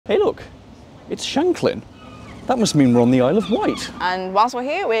Hey look, it's Shanklin. That must mean we're on the Isle of Wight. And whilst we're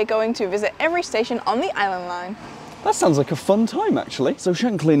here, we're going to visit every station on the Island Line. That sounds like a fun time, actually. So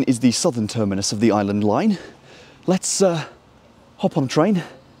Shanklin is the southern terminus of the Island Line. Let's hop on a train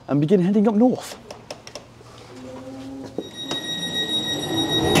and begin heading up north.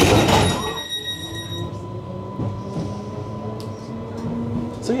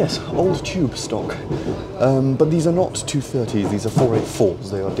 So yes, old tube stock, but these are not 230s, these are 484s,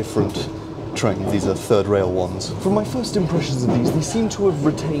 they are different trains, these are third rail ones. From my first impressions of these, they seem to have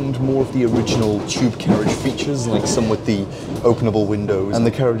retained more of the original tube carriage features, like some with the openable windows, and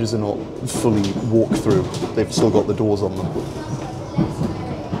the carriages are not fully walk-through, they've still got the doors on them.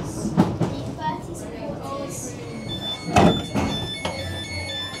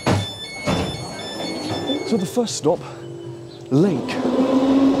 So the first stop, Lake.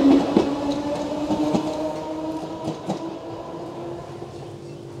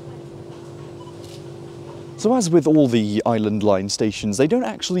 So as with all the Island Line stations, they don't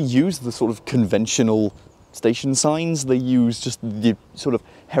actually use the sort of conventional station signs, they use just the sort of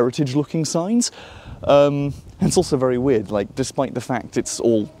heritage-looking signs. And it's also very weird, like, despite the fact it's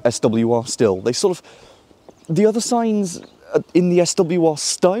all SWR still, they sort of... The other signs are in the SWR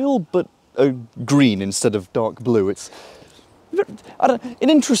style, but are green instead of dark blue. It's... it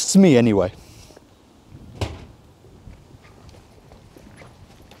interests me anyway.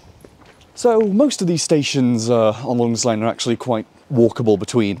 So most of these stations along this line are actually quite walkable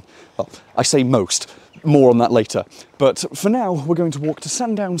between, well, I say most, more on that later. But for now, we're going to walk to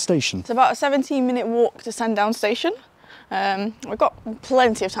Sandown Station. It's about a 17-minute walk to Sandown Station. We've got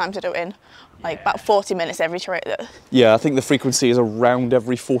plenty of time to do it in, like about 40 minutes every trip. Yeah, I think the frequency is around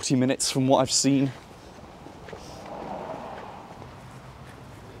every 40 minutes from what I've seen.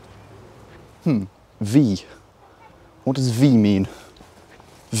 V. What does V mean?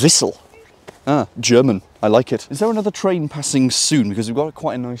 Whistle. Ah, German. I like it. Is there another train passing soon? Because we've got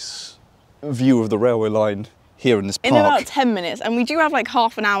quite a nice view of the railway line here in this park. In about 10 minutes, and we do have like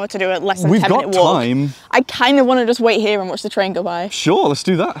half an hour to do a less than 10-minute walk. We've got time. I kind of want to just wait here and watch the train go by. Sure, let's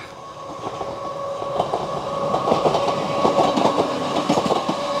do that.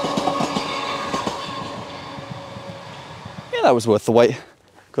 Yeah, that was worth the wait.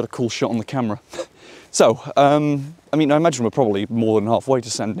 Got a cool shot on the camera. So, I mean, I imagine we're probably more than halfway to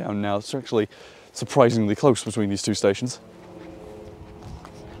Sandown now. It's actually surprisingly close between these two stations.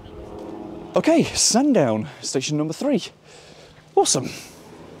 Okay, Sandown, station number 3. Awesome.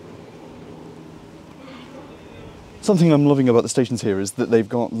 Something I'm loving about the stations here is that they've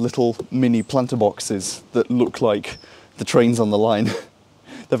got little mini planter boxes that look like the trains on the line.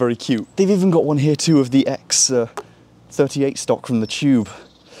 They're very cute. They've even got one here too of the X38 stock from the tube.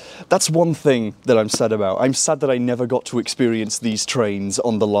 That's one thing that I'm sad about. I'm sad that I never got to experience these trains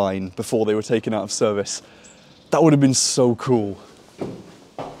on the line before they were taken out of service. That would have been so cool.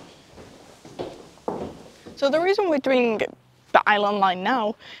 So the reason we're doing the Island Line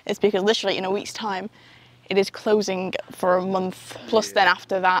now is because literally in a week's time, it is closing for a month. Plus then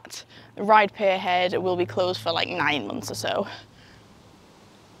after that, Ride Pay Ahead will be closed for like 9 months or so.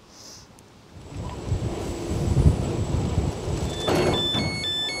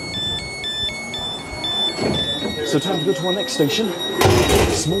 So time to go to our next station,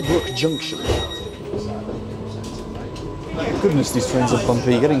 Smallbrook Junction. Goodness, these trains are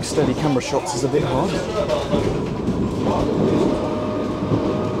bumpy. Getting steady camera shots is a bit hard.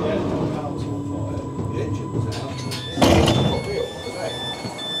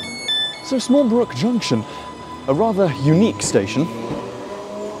 So Smallbrook Junction, a rather unique station.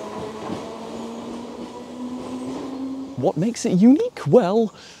 What makes it unique?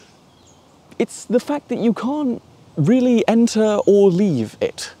 Well, it's the fact that you can't really enter or leave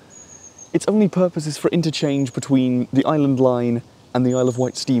it. Its only purpose is for interchange between the Island Line and the Isle of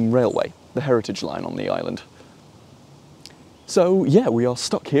Wight Steam Railway, the heritage line on the island. So yeah, we are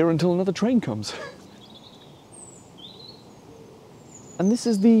stuck here until another train comes. And this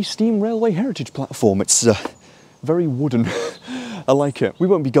is the Steam Railway Heritage platform. It's very wooden. I like it. We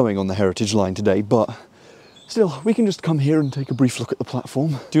won't be going on the heritage line today, but still, we can just come here and take a brief look at the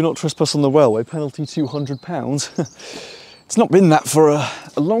platform. Do not trespass on the railway, penalty £200. It's not been that for a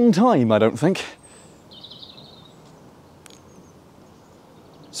long time, I don't think.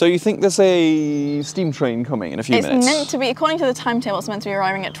 So you think there's a steam train coming in a few minutes? It's meant to be, according to the timetable, it's meant to be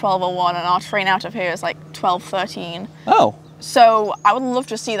arriving at 12:01 and our train out of here is like 12:13. Oh. So I would love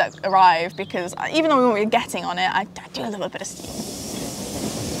to see that arrive because even though we won't be getting on it, I do love a bit of steam.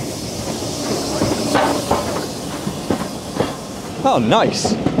 Oh,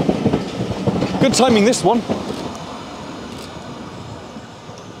 nice. Good timing, this one.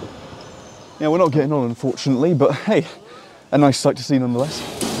 Yeah, we're not getting on, unfortunately, but hey, a nice sight to see nonetheless.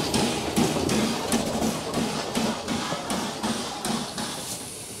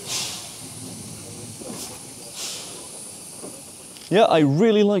 Yeah, I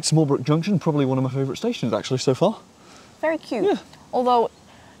really like Smallbrook Junction, probably one of my favourite stations actually so far. Very cute. Yeah. Although,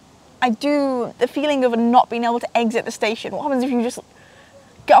 the feeling of not being able to exit the station. What happens if you just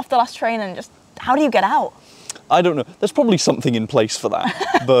get off the last train and just, how do you get out? I don't know. There's probably something in place for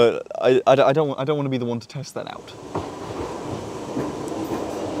that, but I don't want to be the one to test that out.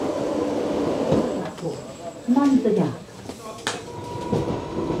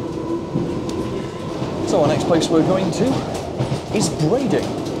 So our next place we're going to is Brading.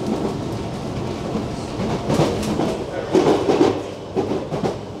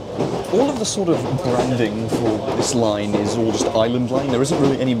 All of the sort of branding for this line is all just Island Line. There isn't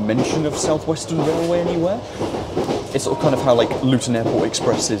really any mention of South Western Railway anywhere. It's sort of kind of how like Luton Airport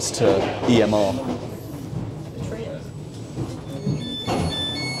Express is to EMR.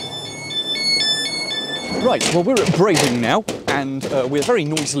 Right, well we're at Brading now, and we're very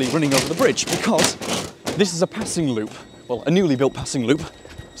noisily running over the bridge because this is a passing loop. Well, a newly built passing loop,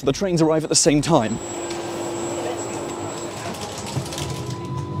 so the trains arrive at the same time.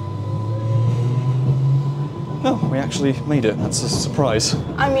 Oh, we actually made it. That's a surprise.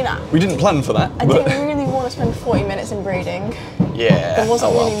 I mean, we didn't plan for that. I didn't really want to spend 40 minutes in Brading. Yeah. There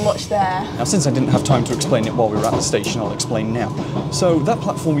wasn't really much there. Now, since I didn't have time to explain it while we were at the station, I'll explain now. So that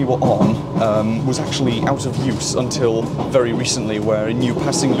platform we were on was actually out of use until very recently, where a new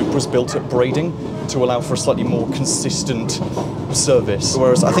passing loop was built at Brading to allow for a slightly more consistent service.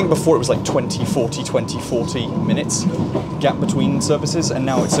 Whereas I think before it was like 20, 40 minutes gap between services, and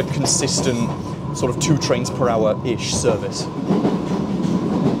now it's a consistent sort of 2 trains per hour-ish service.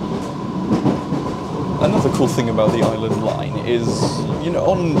 Another cool thing about the Island Line is, you know,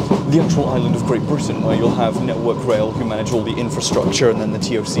 on the actual island of Great Britain, where you'll have Network Rail who manage all the infrastructure and then the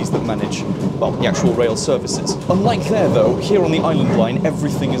TOCs that manage, well, the actual rail services. Unlike there though, here on the Island Line,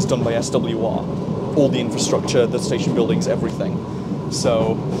 everything is done by SWR. All the infrastructure, the station buildings, everything.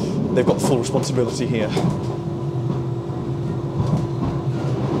 So they've got full responsibility here.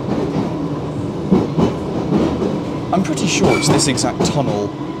 I'm pretty sure it's this exact tunnel,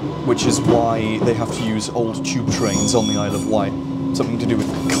 which is why they have to use old tube trains on the Isle of Wight. Something to do with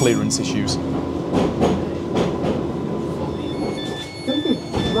clearance issues.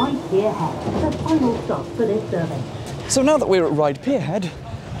 Ryde Pierhead, the final stop for this service. So now that we're at Ryde Pierhead,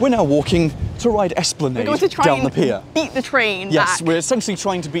 we're now walking to Ryde Esplanade We're going to try down and the pier. beat the train Yes, back. we're essentially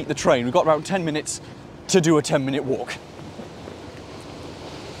trying to beat the train. We've got about 10 minutes to do a 10-minute walk.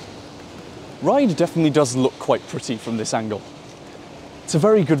 Ryde definitely does look quite pretty from this angle. It's a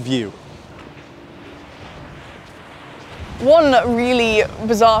very good view. One really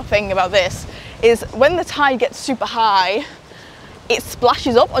bizarre thing about this is when the tide gets super high, it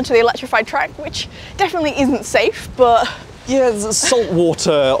splashes up onto the electrified track, which definitely isn't safe, but... Yeah, salt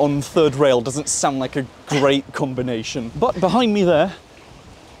water on third rail doesn't sound like a great combination. But behind me there,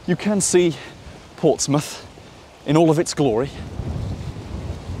 you can see Portsmouth in all of its glory.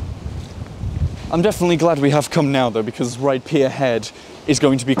 I'm definitely glad we have come now though, because Ryde Pierhead is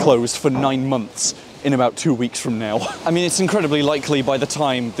going to be closed for 9 months in about 2 weeks from now. I mean, it's incredibly likely by the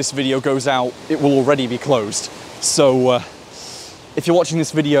time this video goes out, it will already be closed. So if you're watching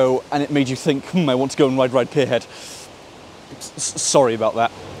this video and it made you think, I want to go and ride Ryde Pierhead, sorry about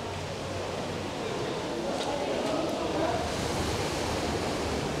that.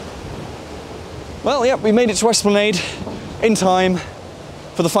 Well, yeah, we made it to Esplanade in time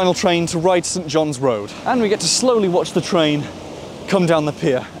for the final train to ride St John's Road. And we get to slowly watch the train come down the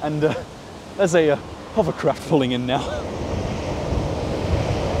pier, and there's a hovercraft pulling in now.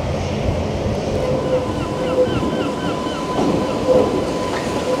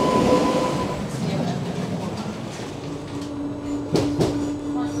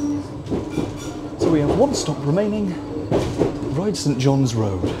 So we have 1 stop remaining, Ride St John's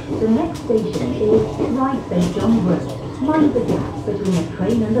Road. The next station is Ride St John's Road. Mind the gap between the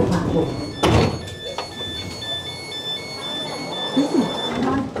train and the platform. This is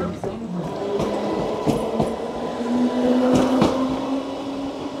Ride St John's Road.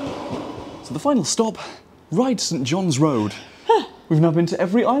 So the final stop, Ride St John's Road. We've now been to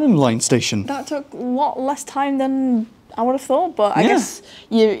every Island Line station. That took a lot less time than I would have thought, but I guess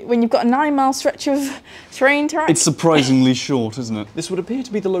when you've got a 9-mile stretch of train track... It's surprisingly short, isn't it? This would appear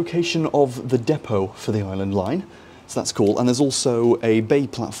to be the location of the depot for the Island Line. So that's cool. And there's also a bay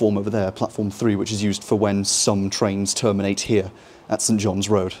platform over there, platform 3, which is used for when some trains terminate here at St John's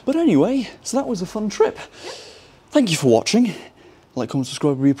Road. But anyway, so that was a fun trip. Thank you for watching. Like, comment,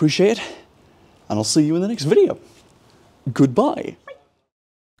 subscribe, we appreciate it. and I'll see you in the next video. Goodbye.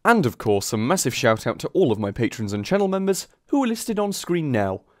 And of course, a massive shout out to all of my patrons and channel members who are listed on screen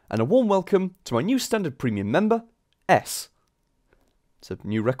now, and a warm welcome to my new standard premium member, S. It's a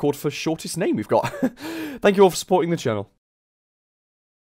new record for shortest name we've got. Thank you all for supporting the channel.